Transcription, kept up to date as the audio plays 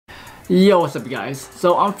Yo, what's up guys?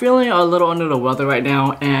 So I'm feeling a little under the weather right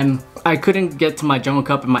now and I couldn't get to my Jungle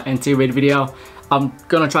Cup and my NT raid video. I'm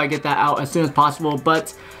gonna try to get that out as soon as possible,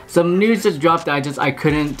 but some news just dropped that I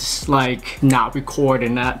couldn't not record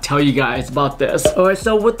and not tell you guys about this. Alright,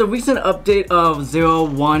 so with the recent update of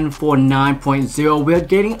 0149.0, we're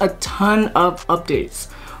getting a ton of updates.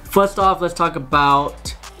 First off, let's talk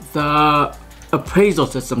about the appraisal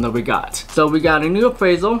system that we got. So we got a new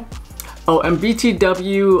appraisal. Oh, and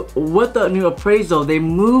BTW, with the new appraisal, they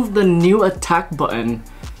moved the new attack button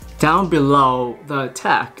down below the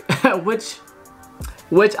attack, which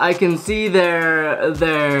I can see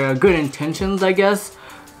their good intentions, I guess,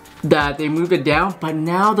 that they moved it down. But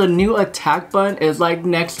now the new attack button is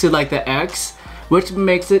next to the X, which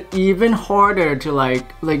makes it even harder to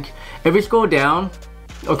like if you scroll down,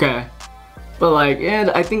 okay, but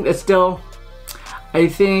and I think it's still. I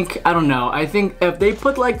don't know. I think if they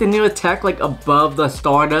put the new attack above the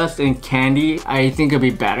Stardust and Candy, I think it'd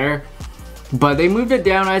be better. But they moved it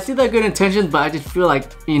down. I see the good intentions, but I just feel right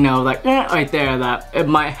there that it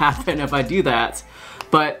might happen if I do that.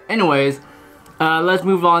 But anyways, let's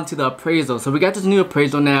move on to the appraisal. So we got this new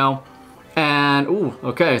appraisal now, and ooh,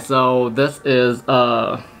 okay. So this is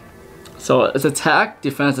so it's attack,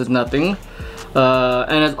 defense is nothing.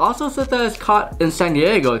 And it also said that it's caught in San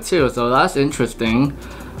Diego too, so that's interesting.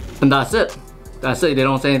 And that's it. That's it, they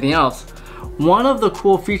don't say anything else. One of the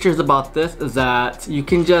cool features about this is that you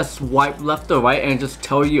can just swipe left or right and just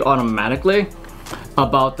tell you automatically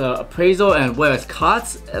about the appraisal and where it's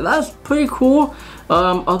caught. That's pretty cool.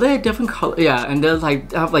 Are they different color? Yeah, and there's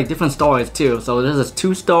have different stars too. So this is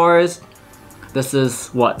 2 stars. This is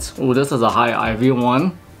what? Oh, this is a high IV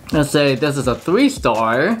one. Let's say this is a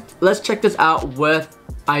 3-star. Let's check this out with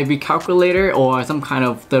IV calculator or some kind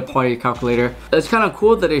of third-party calculator. It's kind of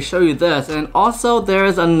cool that they show you this, and also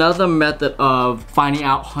there's another method of finding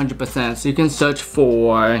out 100%. So you can search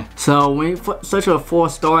for. So when you search for 4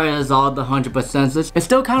 stars, all the 100%. It's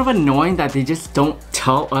still kind of annoying that they just don't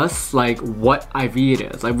tell us what IV it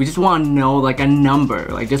is. We just want to know a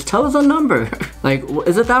number. Just tell us a number.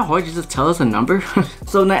 Is it that hard to just tell us a number?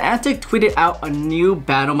 So Niantic tweeted out a new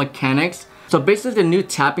battle mechanics. So basically the new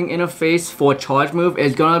tapping interface for charge move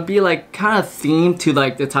is gonna be kind of themed to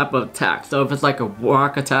the type of attack. So if it's a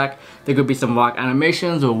rock attack, there could be some rock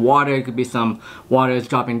animations, or water, it could be some water is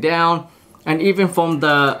dropping down. And even from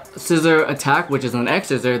the scissor attack, which is an X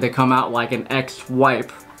scissor, they come out an X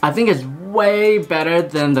wipe. I think it's way better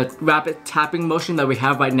than the rapid tapping motion that we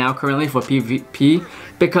have right now currently for PvP,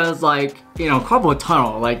 because Carpal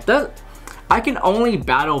Tunnel, that I can only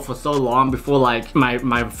battle for so long before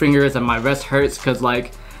my fingers and my wrist hurts, because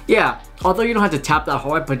yeah, although you don't have to tap that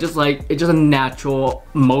hard, but just it's just a natural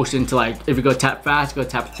motion to if you go tap fast, go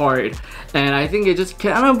tap hard. And I think it just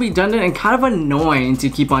kind of redundant and kind of annoying to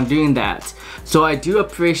keep on doing that. So I do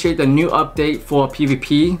appreciate the new update for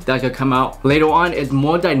PvP that could come out later on. It's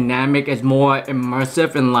more dynamic, it's more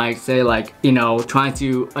immersive, and say trying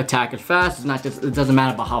to attack it fast. It's not just, it doesn't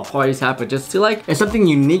matter about how hard you tap, but just to it's something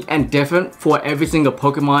unique and different for every single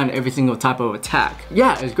Pokemon, every single type of attack.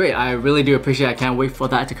 Yeah, it's great. I really do appreciate it. I can't wait for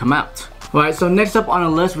that to come out. Alright, so next up on the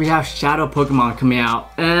list we have Shadow Pokemon coming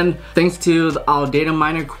out, and thanks to our data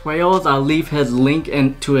miner Quails, I'll leave his link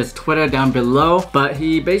to his Twitter down below. But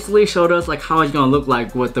he basically showed us how it's gonna look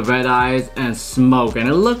with the red eyes and smoke, and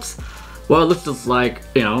it looks, well, it looks just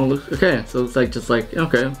okay. So it's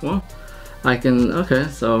okay, well, I can, okay,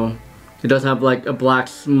 so it does have a black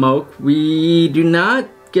smoke. We do not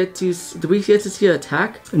get to, do we get to see an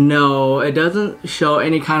attack? No, it doesn't show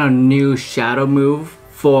any kind of new shadow move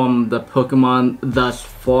from the Pokemon thus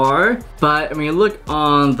far. But when you look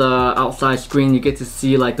on the outside screen, you get to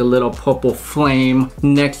see the little purple flame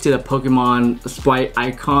next to the Pokemon sprite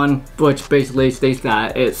icon, which basically states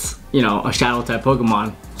that it's, a shadow type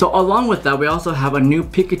Pokemon. So along with that, we also have a new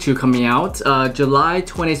Pikachu coming out, July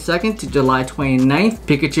 22nd to July 29th.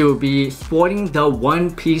 Pikachu will be sporting the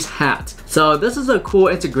One Piece hat. So this is a cool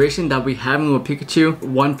integration that we have with Pikachu.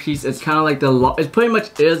 One Piece is kind of it pretty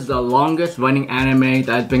much is the longest running anime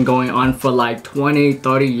that's been going on for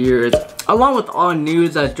 20-30 years. Along with all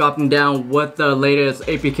news that's dropping down with the latest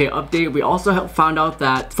APK update, we also found out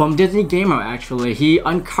that from Disney Gamer, actually, he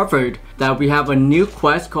uncovered that we have a new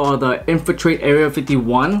quest called the Infiltrate Area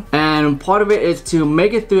 51, and part of it is to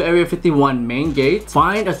make it through Area 51 main gate,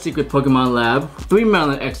 find a secret Pokemon lab, 3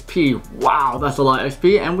 million XP, wow, that's a lot of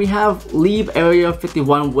XP, and we have leave Area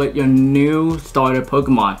 51 with your new starter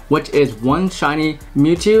Pokemon, which is 1 shiny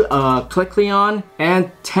Mewtwo, Kecleon,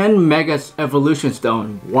 and 10 Mega Evolution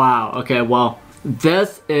Stone. Wow, okay, well,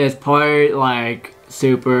 this is probably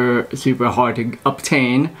super hard to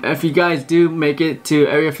obtain. If you guys do make it to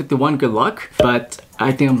Area 51, good luck. But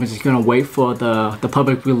I think I'm just gonna wait for the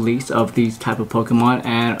public release of these type of Pokemon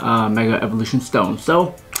and Mega Evolution Stone.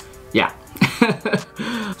 So yeah.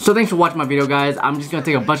 So thanks for watching my video, guys. I'm just gonna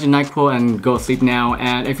take a bunch of NyQuil and go sleep now.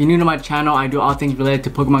 And if you're new to my channel, I do all things related to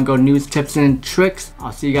Pokemon Go news, tips, and tricks.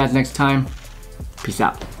 I'll see you guys next time. Peace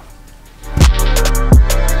out.